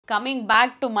coming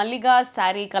back to Malliga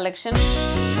saree collection.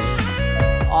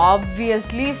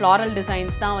 Obviously floral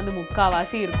designs தான் வந்து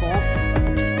முக்காவாசி இருக்கும்.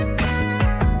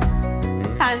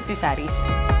 Fancy sarees.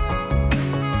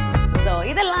 So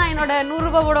இதெல்லாம் என்னோட 100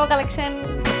 ரூபாய் புடவை collection.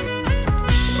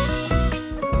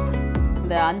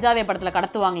 இந்த அஞ்சாதே படத்துல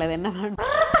கடத்துவாங்களே அது என்ன வேணும்?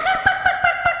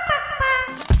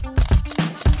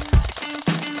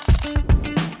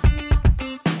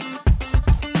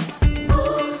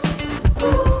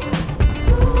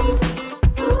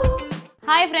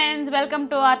 Hi friends, welcome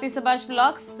to Aarthi Subash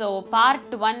vlogs. So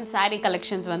part 1 saree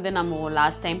collections வந்து நம்ம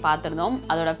last time பார்த்திருந்தோம்.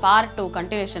 அதோட part 2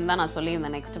 continuation தான் நான் சொல்லி இந்த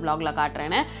next vlogல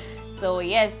காட்டுறேன். So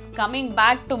yes, coming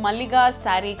back to Malliga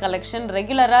saree collection.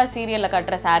 ரெகுலரா சீரியல்ல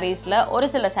கட்டுற sareesல ஒரு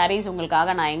சில sarees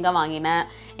உங்களுக்காக நான் எங்க வாங்கினேன்,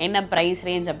 என்ன price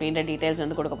range அப்படிங்கற டீடைல்ஸ்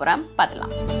வந்து கொடுக்க போறேன்.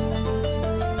 பார்க்கலாம்.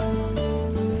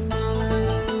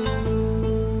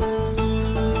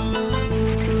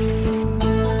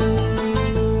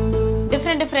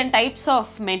 different types of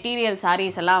material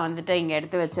sarees எல்லாம் வந்துட்டு இங்க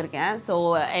எடுத்து வச்சிருக்கேன். சோ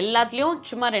எல்லாத்துலயும்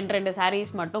சும்மா ரெண்டு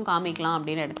sarees மட்டும் காமிக்கலாம்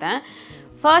அப்படினு எடுத்தேன்.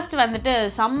 First வந்துட்டு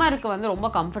சம்மருக்கு வந்து ரொம்ப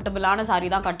கம்ஃபர்ட்டபிளான saree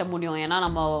தான் கட்ட முடியும். ஏனா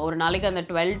நம்ம ஒரு நாளைக்கு அந்த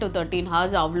 12 to 13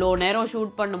 hours அவ்ளோ நேரம்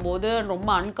ஷூட் பண்ணும்போது ரொம்ப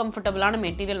அன்கம்ஃபர்ட்டபிளான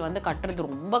மெட்டீரியல் வந்து கட்டறது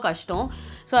ரொம்ப கஷ்டம்.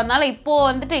 சோ அதனால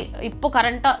இப்போ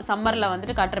கரண்டா சம்மர்ல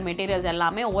வந்துட்டு கட்டற மெட்டீரியல்ஸ்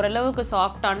எல்லாமே ஓரளவுக்கு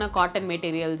சாஃப்ட்டான காட்டன்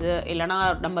மெட்டீரியல்ஸ் இல்லனா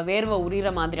நம்ம வேர்வை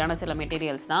உரிற மாதிரியான சில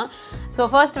மெட்டீரியல்ஸ் தான். சோ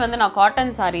ஃபர்ஸ்ட் வந்து நான்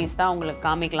காட்டன் sarees தான் உங்களுக்கு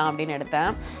காமிக்கலாம் அப்படினு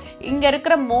எடுத்தேன். இங்க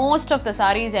இருக்கிற most of the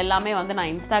sarees எல்லாமே வந்து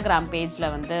நான் Instagram பேஜ்ல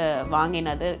வந்து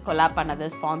வாங்கினது, கொலாப் பண்ணது,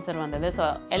 ஸ்பான்சர் வந்தது. சோ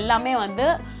எல்லாமே வந்து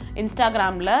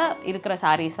Instagramல இருக்கிற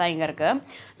sarees தான் இங்க இருக்கு.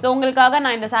 சோ உங்களுக்காக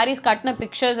நான் இந்த sarees கட்டின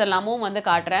பிக்சர்ஸ் எல்லாமும் வந்து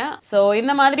காட்றேன். சோ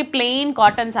இந்த மாதிரி plain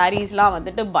cotton sareesலாம்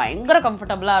வந்துட்டு பயங்கர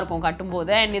கம்ஃபர்ட்டபிளா இருக்கும்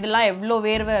கட்டும்போது. and இதெல்லாம் எவ்ளோ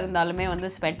வேர்வை இருந்தாலுமே வந்து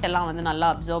ஸ்வெட் எல்லாம் வந்து நல்லா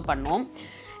அப்சர்வ் பண்ணும்.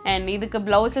 and இதுக்கு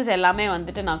blouses எல்லாமே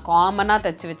வந்துட்டு நான் காமனா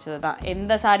தச்சு வச்சது தான்.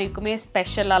 எந்த சாரிக்குமே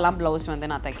ஸ்பெஷலாலாம் ப்ளவுஸ்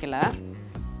வந்து நான் தைக்கல.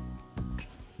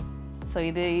 ஸோ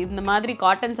இந்த மாதிரி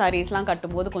காட்டன் சாரீஸ்லாம்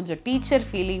கட்டும்போது கொஞ்சம் டீச்சர்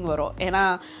ஃபீலிங் வரும். ஏன்னா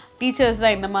டீச்சர்ஸ்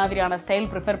தான் இந்த மாதிரியான ஸ்டைல்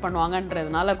ப்ரிஃபர்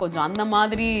பண்ணுவாங்கன்றதுனால கொஞ்சம் அந்த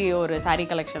மாதிரி ஒரு சாரீ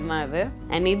கலெக்ஷன் தான் இது.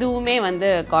 அண்ட் இதுவுமே வந்து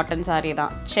காட்டன் சாரீ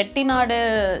தான். செட்டிநாடு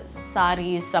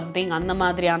சாரீஸ் சம்திங் அந்த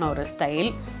மாதிரியான ஒரு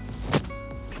ஸ்டைல்.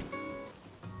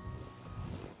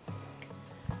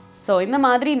 ஸோ இந்த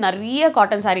மாதிரி நிறைய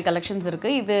காட்டன் சாரீ கலெக்ஷன்ஸ்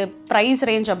இருக்குது. இது ப்ரைஸ்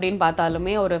ரேஞ்ச் அப்படின்னு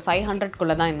பார்த்தாலுமே ஒரு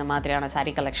 500குள்ளே தான் இந்த மாதிரியான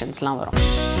சாரீ கலெக்ஷன்ஸ்லாம் வரும்.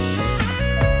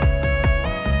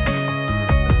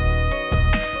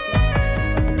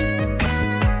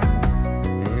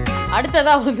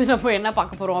 அடுத்ததாக வந்து நம்ம என்ன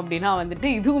பார்க்க போகிறோம் அப்படின்னா வந்துட்டு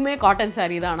இதுவுமே காட்டன்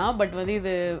சாரீ தானா, பட் வந்து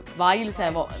இது வாயில்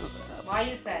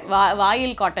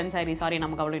காட்டன் சாரீ. சாரி,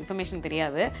 நமக்கு அவ்வளோ இன்ஃபர்மேஷன்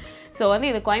தெரியாது. ஸோ வந்து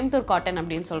இது கோயம்புத்தூர் காட்டன்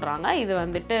அப்படின்னு சொல்கிறாங்க. இது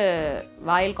வந்துட்டு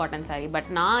வாயில் காட்டன் சாரீ.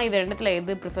 பட் நான் இது ரெண்டுத்தில்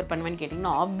எது ப்ரிஃபர் பண்ணுவேன்னு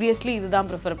கேட்டிங்கன்னா ஆப்வியஸ்லி இது தான்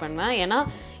ப்ரிஃபர் பண்ணுவேன். ஏன்னா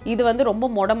இது வந்து ரொம்ப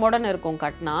மொடன்னு இருக்கும்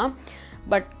கட்டினா.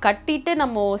 பட் கட்டிட்டு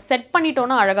நம்ம செட்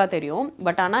பண்ணிட்டோன்னா அழகாக தெரியும்.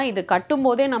 பட் ஆனால் இது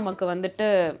கட்டும்போதே நமக்கு வந்துட்டு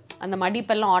அந்த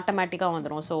மடிப்பெல்லாம் ஆட்டோமேட்டிக்காக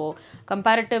வந்துடும். ஸோ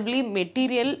கம்பேரிட்டிவ்லி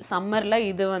மெட்டீரியல் சம்மரில்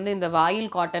இது வந்து இந்த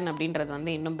வாயில் காட்டன் அப்படின்றது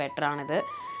வந்து இன்னும் பெட்டரானது.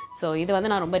 ஸோ இது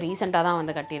வந்து நான் ரொம்ப ரீசெண்டாக தான்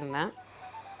வந்து கட்டியிருந்தேன்.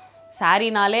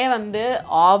 சாரீனாலே வந்து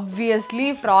ஆப்வியஸ்லி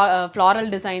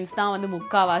ஃப்ளாரல் டிசைன்ஸ் தான் வந்து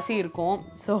முக்காவாசி இருக்கும்.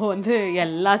 ஸோ வந்து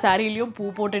எல்லா சாரீலையும் பூ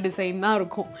போட்ட டிசைன் தான்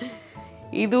இருக்கும்.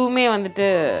 இதுவுமே வந்துட்டு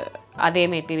அதே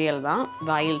மெட்டீரியல் தான்,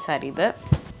 வாயில் சாரீ இது.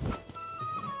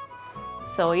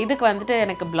 ஸோ இதுக்கு வந்துட்டு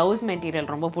எனக்கு ப்ளவுஸ்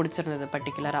மெட்டீரியல் ரொம்ப பிடிச்சிருந்தது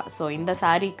பர்டிகுலராக. ஸோ இந்த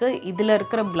சாரீக்கு இதில்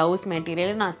இருக்கிற ப்ளவுஸ்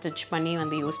மெட்டீரியலை நான் ஸ்டிச் பண்ணி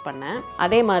வந்து யூஸ் பண்ணேன்.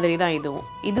 அதே மாதிரி தான்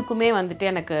இதுக்குமே வந்துட்டு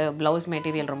எனக்கு ப்ளவுஸ்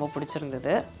மெட்டீரியல் ரொம்ப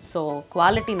பிடிச்சிருந்தது. ஸோ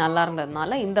குவாலிட்டி நல்லா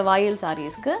இருந்ததுனால இந்த வாயில்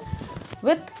சாரீஸ்க்கு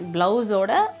வித்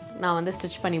ப்ளவுஸோட நான் வந்து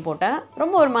ஸ்டிச் பண்ணி போட்டேன்.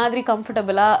 ரொம்ப ஒரு மாதிரி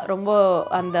கம்ஃபர்டபுளாக, ரொம்ப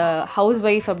அந்த ஹவுஸ்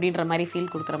ஒய்ஃப் அப்படின்ற மாதிரி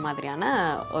ஃபீல் கொடுக்குற மாதிரியான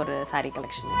ஒரு சாரீ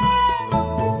கலெக்ஷன்.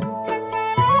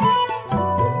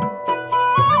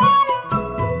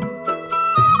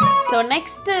 ஸோ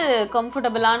நெக்ஸ்ட்டு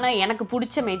கம்ஃபர்டபுளான எனக்கு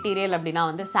பிடிச்ச மெட்டீரியல் அப்படின்னா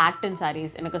வந்து சாட்டின்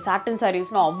சாரீஸ். எனக்கு சாட்டின்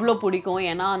சாரீஸ்னால் அவ்வளோ பிடிக்கும்.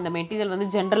 ஏன்னா அந்த மெட்டீரியல் வந்து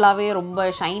ஜென்ரலாகவே ரொம்ப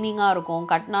ஷைனிங்காக இருக்கும்.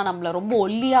 கட்டினா நம்மளை ரொம்ப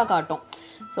ஒல்லியாக காட்டும்.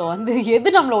 ஸோ வந்து எது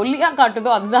நம்மளை ஒல்லியாக காட்டுதோ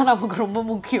அதுதான் நமக்கு ரொம்ப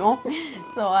முக்கியம்.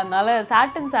 ஸோ அதனால்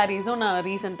சாட்டின் சாரீஸும் நான்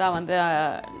ரீசெண்டாக வந்து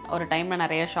ஒரு டைமில்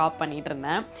நிறைய ஷாப் பண்ணிகிட்டு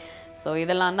இருந்தேன். ஸோ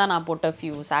இதெல்லாம் தான் நான் போட்ட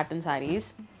ஃபியூ சாட்டின் சாரீஸ்.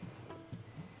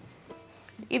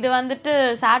 இது வந்துட்டு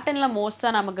சாட்டினில்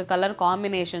மோஸ்ட்டாக நமக்கு கலர்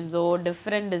காம்பினேஷன்ஸோ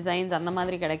டிஃப்ரெண்ட் டிசைன்ஸ் அந்த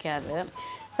மாதிரி கிடைக்காது.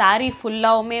 சாரீ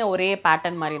ஃபுல்லாகவுமே ஒரே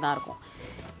பேட்டர்ன் மாதிரி தான் இருக்கும்.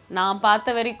 நான்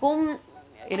பார்த்த வரைக்கும்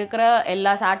இருக்கிற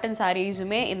எல்லா சாட்டின்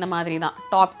சாரீஸுமே இந்த மாதிரி தான்,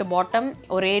 டாப் டு பாட்டம்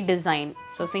ஒரே டிசைன்.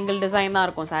 ஸோ சிங்கிள் டிசைன் தான்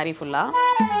இருக்கும் சாரீ ஃபுல்லாக.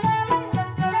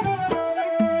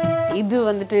 இது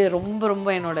வந்துட்டு ரொம்ப ரொம்ப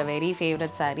என்னோட வெரி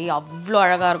ஃபேவரட் சாரீ. அவ்வளோ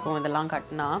அழகாக இருக்கும் இதெல்லாம்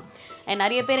கட்டினா.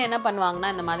 நிறைய பேர் என்ன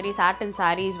பண்ணுவாங்கன்னா இந்த மாதிரி சாட்டின்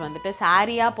சாரீஸ் வந்துட்டு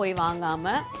சாரியாக போய்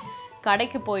வாங்காமல்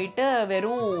கடைக்கு போயிட்டு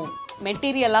வெறும்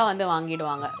மெட்டீரியலாக வந்து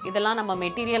வாங்கிடுவாங்க. இதெல்லாம் நம்ம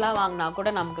மெட்டீரியலாக வாங்கினா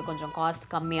கூட நமக்கு கொஞ்சம் காஸ்ட்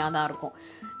கம்மியாக தான் இருக்கும்.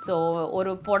 ஸோ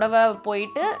ஒரு புடவை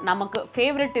போயிட்டு நமக்கு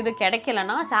ஃபேவரட் இது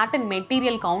கிடைக்கலன்னா சாட்டின்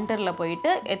மெட்டீரியல் கவுண்டரில்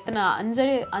போயிட்டு எத்தனை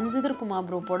 5 இருக்குமா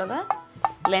ப்ரோ புடவை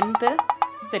லென்த்து,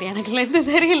 சரி எனக்கு லென்த்து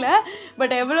தெரியல,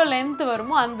 பட் எவ்வளோ லென்த்து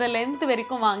வருமோ அந்த லென்த்து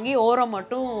வரைக்கும் வாங்கி ஓரம்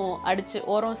மட்டும் அடித்து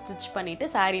ஓரம் ஸ்டிச் பண்ணிவிட்டு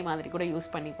சாரீ மாதிரி கூட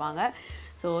யூஸ் பண்ணிப்பாங்க.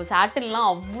 ஸோ சாட்டின்லாம்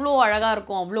அவ்வளோ அழகாக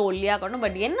இருக்கும், அவ்வளோ ஒல்லியாக இருக்கணும்.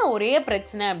 பட் என்ன ஒரே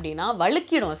பிரச்சனை அப்படின்னா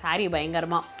வழுக்கிடும் சாரீ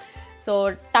பயங்கரமாக. ஸோ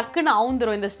டக்குன்னு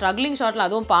அவுந்துடும் இந்த ஸ்ட்ரகிளிங் ஷாட்டில்.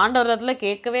 அதுவும் பாண்டவரத்தில்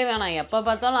கேட்கவே வேணாம், எப்போ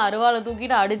பார்த்தாலும் அருவாளை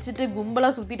தூக்கிட்டு அடிச்சுட்டு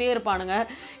கும்பலாக சுற்றிட்டே இருப்பானுங்க.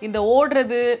 இந்த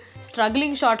ஓடுறது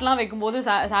ஸ்ட்ரகிளிங் ஷாட்லாம் வைக்கும்போது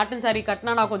சாட்டின் சாரீ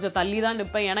கட்டினா நான் கொஞ்சம் தள்ளி தான்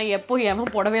நிற்பேன். ஏன்னா எப்போ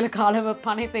எவன் புடவையில் காலை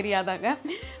வைப்பானே தெரியாதாங்க.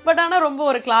 பட் ஆனால் ரொம்ப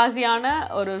ஒரு கிளாஸியான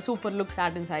ஒரு சூப்பர் லுக்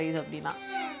சாட்டின் சாரீஸ் அப்படின்னா.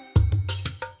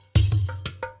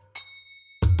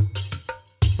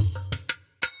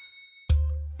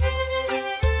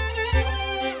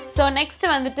 ஸோ நெக்ஸ்ட்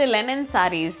வந்துட்டு linen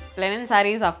saris. Linen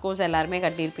saris of course எல்லாருமே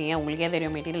கட்டியிருப்பீங்க, உங்களுக்கே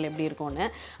தெரியும் மெட்டீரியல் எப்படி இருக்கும்னு.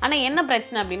 ஆனால் என்ன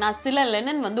பிரச்சனை அப்படின்னா சில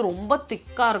லெனன் வந்து ரொம்ப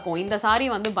திக்காக இருக்கும். இந்த சாரீ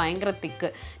வந்து பயங்கர திக்கு.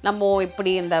 நம்ம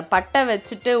இப்படி இந்த பட்டை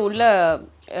வச்சுட்டு உள்ள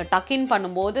டக்கின்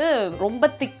பண்ணும்போது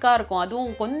ரொம்ப திக்காக இருக்கும்.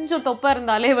 அதுவும் கொஞ்சம் தொப்பை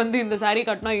இருந்தாலே வந்து இந்த சாரீ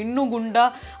கட்டினா இன்னும்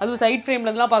குண்டாக, அதுவும் சைட்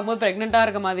ஃப்ரேம்லலாம் பார்க்கும்போது ப்ரெக்னெண்ட்டாக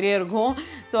இருக்க மாதிரியே இருக்கும்.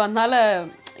 ஸோ அதனால்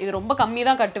இது ரொம்ப கம்மி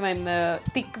தான் கட்டுவேன் இந்த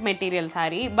திக் மெட்டீரியல்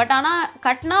சாரீ. பட் ஆனால்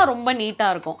கட்டினா ரொம்ப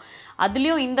நீட்டாக இருக்கும்.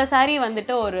 அதுலேயும் இந்த சாரீ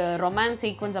வந்துட்டு ஒரு ரொமான்ஸ்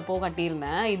சீக்வன்ஸ் அப்போது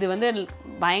கட்டியிருந்தேன். இது வந்து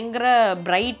பயங்கர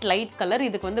பிரைட் லைட் கலர்.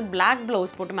 இதுக்கு வந்து பிளாக்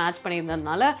ப்ளவுஸ் போட்டு மேட்ச்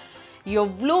பண்ணியிருந்ததுனால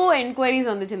எவ்வளோ என்கொயரிஸ்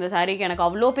வந்துச்சு இந்த சாரீக்கு. எனக்கு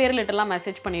அவ்வளோ பேர் லிட்டர்லாம்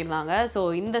மெசேஜ் பண்ணியிருந்தாங்க. ஸோ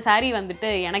இந்த சாரீ வந்துட்டு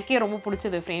எனக்கே ரொம்ப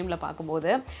பிடிச்சது ஃப்ரேமில்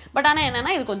பார்க்கும்போது. பட் ஆனால்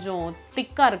என்னென்னா இது கொஞ்சம்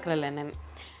திக்காக இருக்கிற லெனன்.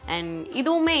 அண்ட்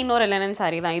இதுவுமே இன்னொரு லெனன்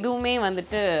சாரீ தான். இதுவுமே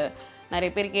வந்துட்டு நிறைய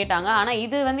பேர் கேட்டாங்க. ஆனால்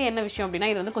இது வந்து என்ன விஷயம் அப்படின்னா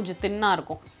இது வந்து கொஞ்சம் தின்னாக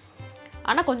இருக்கும்,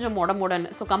 ஆனால் கொஞ்சம் மொடன்னு.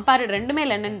 ஸோ கம்பேரிட் ரெண்டுமே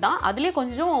லெனன் தான், அதுலேயே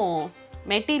கொஞ்சம்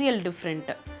மெட்டீரியல்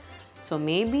டிஃப்ரெண்ட்டு. ஸோ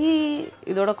மேபி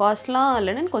இதோட காஸ்ட்லாம்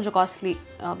லெனன் கொஞ்சம் காஸ்ட்லி,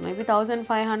 மேபி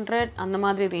 1500 அந்த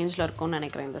மாதிரி ரேஞ்சில் இருக்கும்னு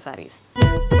நினைக்கிறேன் இந்த சாரீஸ்.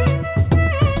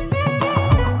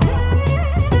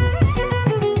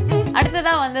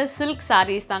 அடுத்ததாக வந்து சில்க்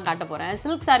சாரீஸ் தான் காட்ட போகிறேன்.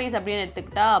 சில்க் சாரீஸ் அப்படின்னு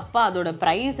எடுத்துக்கிட்டா அப்பா அதோட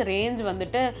ப்ரைஸ் ரேஞ்ச்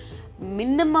வந்துட்டு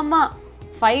மினிமமாக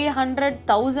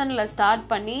 500,000 ஸ்டார்ட்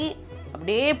பண்ணி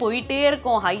அப்படியே போயிட்டே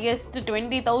இருக்கும். ஹையஸ்ட்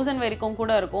 20,000 வரைக்கும்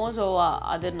கூட இருக்கும். ஸோ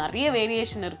அது நிறைய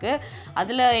வேரியேஷன் இருக்குது.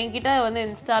 அதில் என்கிட்ட வந்து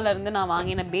இன்ஸ்டாலேருந்து நான்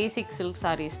வாங்கின பேசிக் சில்க்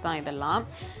சாரீஸ் தான் இதெல்லாம்.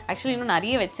 ஆக்சுவலி இன்னும்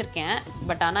நிறைய வச்சுருக்கேன்.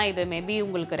 பட் ஆனால் இது மேபி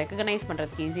உங்களுக்கு ரெக்கக்னைஸ்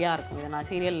பண்ணுறதுக்கு ஈஸியாக இருக்கும். இதை நான்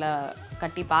சீரியலில்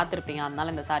கட்டி பார்த்துருப்பீங்க,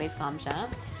 அதனால இந்த சாரீஸ் காமிச்சேன்.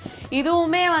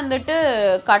 இதுவுமே வந்துட்டு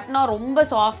கட்டினா ரொம்ப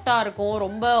சாஃப்டாக இருக்கும்,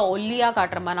 ரொம்ப ஒல்லியாக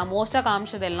காட்டுற மாதிரி. நான் மோஸ்ட்டாக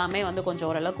காமிச்சது எல்லாமே வந்து கொஞ்சம்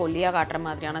ஓரளவுக்கு ஒல்லியாக காட்டுற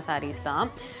மாதிரியான சாரீஸ்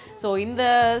தான். ஸோ இந்த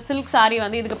சில்க் சாரீ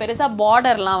வந்து இதுக்கு பெருசாக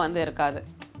பார்டர்லாம் வந்து இருக்காது,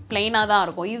 பிளெயினாக தான்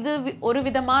இருக்கும். இது ஒரு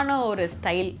விதமான ஒரு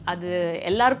ஸ்டைல். அது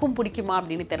எல்லாருக்கும் பிடிக்குமா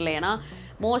அப்படின்னு தெரியல. ஏன்னா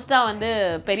மோஸ்ட்டாக வந்து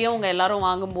பெரியவங்க எல்லோரும்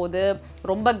வாங்கும்போது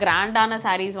ரொம்ப கிராண்டான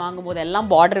சாரீஸ் வாங்கும்போது எல்லாம்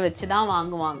பார்டர் வச்சு தான்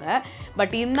வாங்குவாங்க.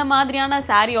 பட் இந்த மாதிரியான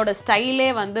சாரியோட ஸ்டைலே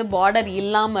வந்து பார்டர்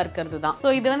இல்லாமல் இருக்கிறது தான்.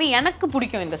 ஸோ இது வந்து எனக்கு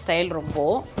பிடிக்கும் இந்த ஸ்டைல் ரொம்ப.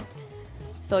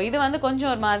 ஸோ இது வந்து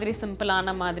கொஞ்சம் ஒரு மாதிரி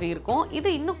சிம்பிளான மாதிரி இருக்கும். இது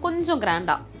இன்னும் கொஞ்சம்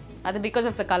கிராண்டாக, அது because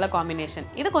of the colour combination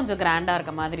இது கொஞ்சம் கிராண்டாக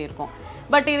இருக்க மாதிரி இருக்கும்.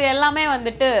 பட் இது எல்லாமே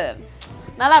வந்துட்டு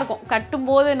நல்லாயிருக்கும்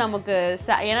கட்டும்போது நமக்கு.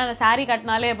 ஏன்னா சாரீ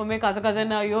கட்டினாலே எப்போவுமே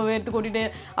கசன்னு ஐயோ வேர்த்து கொட்டிட்டு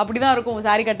அப்படி தான் இருக்கும்,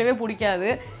 சாரீ கட்டவே பிடிக்காது.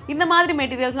 இந்த மாதிரி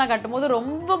மெட்டீரியல்ஸ்லாம் கட்டும்போது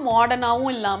ரொம்ப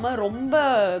மாடர்னாகவும் இல்லாமல் ரொம்ப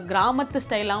கிராமத்து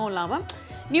ஸ்டைலாகவும் இல்லாமல்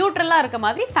நியூட்ரலாக இருக்க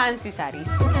மாதிரி fancy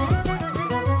saris.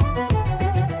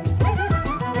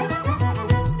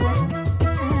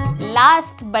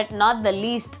 Last but not the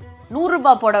least 100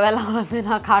 ரூபா புடவைலாம் வந்து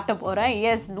நான் காட்ட போகிறேன்.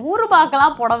 எஸ், 100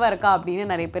 ரூபாய்க்கெல்லாம் புடவை இருக்கா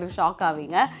அப்படின்னு நிறைய பேர் ஷாக்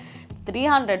ஆவீங்க.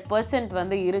 300%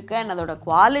 வந்து இருக்குது. அண்ட் அதோட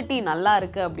குவாலிட்டி நல்லா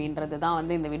இருக்குது அப்படின்றது தான்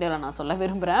வந்து இந்த வீடியோவில் நான் சொல்ல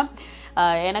விரும்புகிறேன்.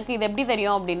 எனக்கு இது எப்படி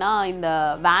தெரியும் அப்படின்னா இந்த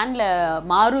வேனில்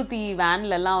மாருதி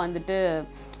வேன்லலாம் வந்துட்டு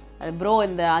ப்ரோ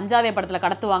இந்த 5ஆவது படத்தில்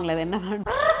கடத்துவாங்களே அது என்ன வேன்,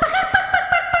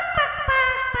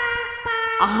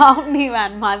 ஆம்னி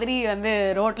வேன் மாதிரி வந்து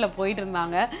ரோட்டில் போயிட்டு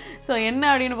இருந்தாங்க. ஸோ என்ன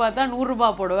அப்படின்னு பார்த்தா 100 ரூபா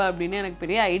புடவை அப்படின்னு எனக்கு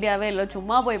பெரிய ஐடியாவே இல்லை,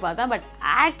 சும்மா போய் பார்த்தேன். But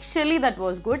actually that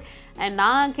was good. And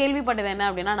நான் கேள்விப்பட்டது என்ன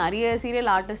அப்படின்னா நிறைய சீரியல்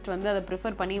ஆர்டிஸ்ட் வந்து அதை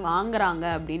ப்ரிஃபர் பண்ணி வாங்குறாங்க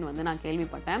அப்படின்னு வந்து நான்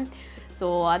கேள்விப்பட்டேன். ஸோ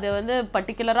அது வந்து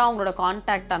பர்டிகுலராக அவங்களோட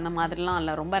கான்டாக்ட் அந்த மாதிரிலாம்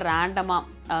இல்லை, ரொம்ப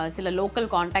ரேண்டமாக சில லோக்கல்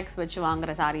கான்டாக்ட்ஸ் வச்சு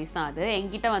வாங்குற சாரீஸ் தான் அது.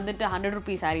 என்கிட்ட வந்துட்டு 100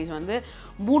 ரூபீஸ் சாரீஸ் வந்து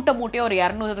மூட்டையே ஒரு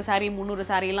 200 சாரீ 300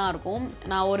 சாரீலாம் இருக்கும்.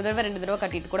 நான் ஒரு தடவை 2 தடவை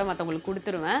கட்டிட்டு கூட மற்றவங்களுக்கு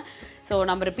கொடுத்துருவேன். ஸோ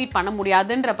நம்ம ரிப்பீட் பண்ண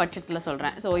முடியாதுன்ற பட்சத்தில்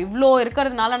சொல்கிறேன். ஸோ இவ்வளோ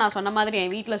இருக்கிறதுனால நான் சொன்ன மாதிரி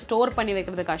என் வீட்டில் ஸ்டோர் பண்ணி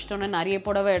வைக்கிறது கஷ்டம்னு நிறைய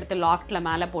புடவை எடுத்து லாஃப்ட்டில்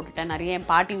மேலே போட்டுட்டேன். நிறைய என்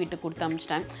பாட்டி வீட்டுக்கு கொடுத்து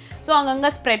அமிச்சிட்டேன். ஸோ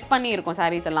அங்கங்கே ஸ்ப்ரெட் பண்ணியிருக்கோம்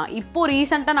சாரீஸ் எல்லாம். இப்போது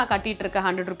ரீசெண்டாக நான் கட்டிகிட்டு இருக்க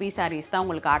 100 ரூபீஸ் சாரீஸ் தான்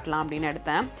உங்களுக்கு காட்டலாம் அப்படின்னு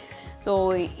எடுத்தேன். ஸோ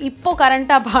இப்போ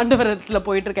கரண்ட்டாக பாண்டவரத்தில்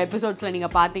போயிட்டுருக்க எபிசோட்ஸில்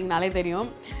நீங்கள் பார்த்தீங்கனாலே தெரியும்.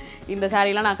 இந்த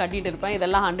சாரீலாம் நான் கட்டிகிட்டு இருப்பேன்.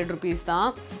 இதெல்லாம் 100 ரூபீஸ் தான்.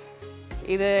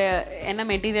 இது என்ன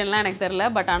மெட்டீரியல்லாம் எனக்கு தெரில,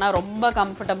 பட் ஆனால் ரொம்ப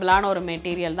கம்ஃபர்டபுளான ஒரு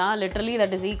மெட்டீரியல் தான். Literally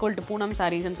that is equal to Poonam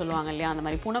சாரீஸ்ன்னு சொல்லுவாங்க இல்லையா, அந்த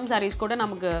மாதிரி பூனம் சாரீஸ் கூட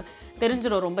நமக்கு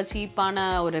தெரிஞ்சிடும் ரொம்ப சீப்பான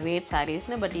ஒரு ரேட்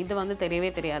சாரீஸ்னு. பட் இது வந்து தெரியவே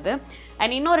தெரியாது.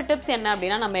 அண்ட் இன்னொரு டிப்ஸ் என்ன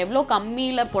அப்படின்னா, நம்ம எவ்வளோ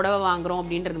கம்மியில் புடவை வாங்குகிறோம்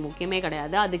அப்படின்றது முக்கியமே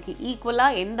கிடையாது. அதுக்கு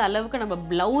ஈக்குவலாக எந்த அளவுக்கு நம்ம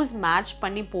ப்ளவுஸ் மேட்ச்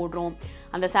பண்ணி போடுறோம்,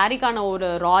 அந்த சாரீக்கான ஒரு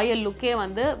ராயல் லுக்கே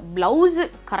வந்து ப்ளவுஸு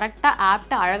கரெக்டாக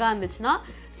ஆப்டாக அழகாக இருந்துச்சுன்னா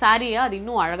சாரியை அது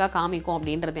இன்னும் அழகாக காமிக்கும்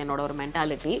அப்படின்றது என்னோட ஒரு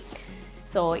மென்டாலிட்டி.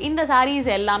 ஸோ இந்த சாரீஸ்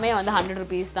எல்லாமே வந்து 100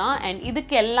 ரூபீஸ் தான். அண்ட்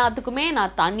இதுக்கு எல்லாத்துக்குமே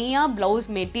நான் தனியாக ப்ளவுஸ்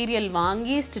மெட்டீரியல்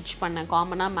வாங்கி ஸ்டிச் பண்ணேன்,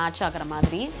 காமனாக மேட்ச் ஆகிற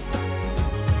மாதிரி.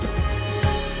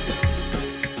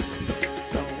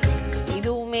 ஸோ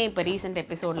இதுவுமே இப்போ ரீசெண்ட்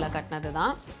எபிசோடில் கட்டினது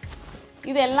தான்.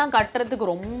 இது எல்லாம் கட்டுறதுக்கு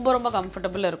ரொம்ப ரொம்ப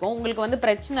கம்ஃபர்டபுள் இருக்கும். உங்களுக்கு வந்து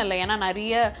பிரச்சனை இல்லை, ஏன்னா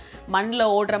நிறைய மண்ணில்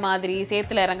ஓடுற மாதிரி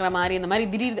சேத்துல இறங்குற மாதிரி இந்த மாதிரி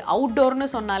திடீர் அவுட்டோர்னு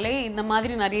சொன்னாலே இந்த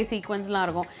மாதிரி நிறைய சீக்வன்ஸ்லாம்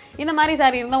இருக்கும். இந்த மாதிரி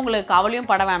சாரீ இருந்தால் உங்களுக்கு கவலையும்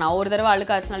பட வேணாம். ஒரு தடவை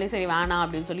அழுக்காச்சுனாலே சரி வேணாம்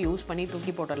அப்படின்னு சொல்லி யூஸ் பண்ணி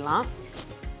தூக்கி போட்டுடலாம்.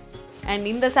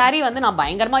 அண்ட் இந்த சாரீ வந்து நான்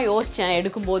பயங்கரமாக யோசித்தேன்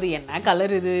எடுக்கும்போது, என்ன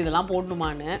கலர் இது, இதெல்லாம்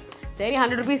போடணுமான்னு. சரி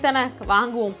 100 ரூபீஸ் தானே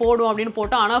வாங்குவோம் போடுவோம் அப்படின்னு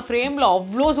போட்டோம். ஆனால் ஃப்ரேமில்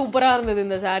அவ்வளோ சூப்பராக இருந்தது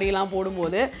இந்த சாரீலாம்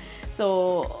போடும்போது. ஸோ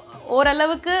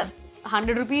ஓரளவுக்கு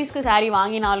 100 ரூபீஸ்க்கு சாரீ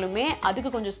வாங்கினாலுமே அதுக்கு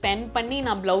கொஞ்சம் ஸ்பெண்ட் பண்ணி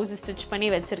நான் ப்ளவுஸ் ஸ்டிச் பண்ணி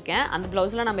வச்சுருக்கேன். அந்த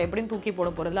ப்ளவுஸில் நம்ம எப்படியும் தூக்கி போட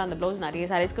போகிறதில்ல, அந்த ப்ளவுஸ் நிறைய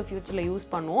சாரீஸ்க்கு ஃப்யூச்சரில் யூஸ்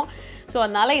பண்ணுவோம். ஸோ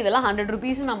அதனால் இதெல்லாம் 100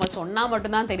 ரூபீஸ் நம்ம சொன்னால்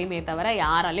மட்டும்தான் தெரியுமே தவிர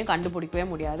யாராலையும் கண்டுபிடிக்கவே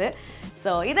முடியாது.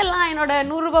 ஸோ இதெல்லாம் என்னோட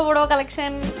 100 ரூபாய் புடவை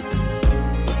கலெக்ஷன்.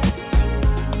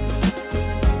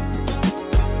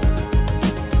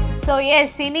 ஸோ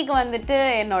எஸ், இன்னைக்கு வந்துட்டு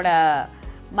என்னோட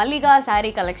மல்லிகா சாரீ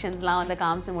கலெக்ஷன்ஸ்லாம் வந்து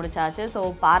காமிச்சு முடிச்சாச்சு. ஸோ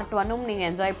பார்ட் 1ம் நீங்கள்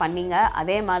என்ஜாய் பண்ணீங்க,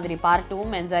 அதே மாதிரி பார்ட்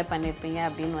 2ம் என்ஜாய் பண்ணியிருப்பீங்க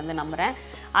அப்படின்னு வந்து நம்புகிறேன்.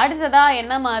 அடுத்ததாக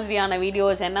என்ன மாதிரியான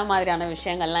வீடியோஸ், என்ன மாதிரியான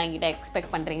விஷயங்கள்லாம் என்கிட்ட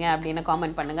எக்ஸ்பெக்ட் பண்ணுறீங்க அப்படின்னு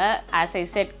காமெண்ட் பண்ணுங்கள். ஆஸ் ஐ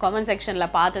செட் காமெண்ட்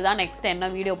செக்ஷனில் பார்த்து தான் நெக்ஸ்ட்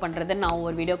என்ன வீடியோ பண்ணுறதுன்னு நான்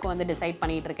ஒரு வீடியோக்கு வந்து டிசைட்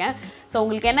பண்ணிகிட்டு இருக்கேன். ஸோ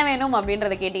உங்களுக்கு என்ன வேணும்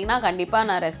அப்படின்றத கேட்டிங்கன்னா கண்டிப்பாக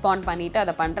நான் ரெஸ்பாண்ட் பண்ணிவிட்டு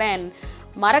அதை பண்ணுறேன். அண்ட்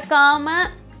மறக்காமல்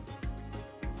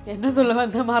என்ன சொல்ல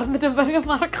வந்து மறந்துட்டேன் பாருங்க,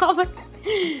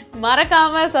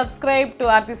 மறக்காம subscribe to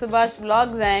Aarthi Subash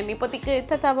vlogs and இப்போதைக்கு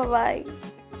டாடா பை.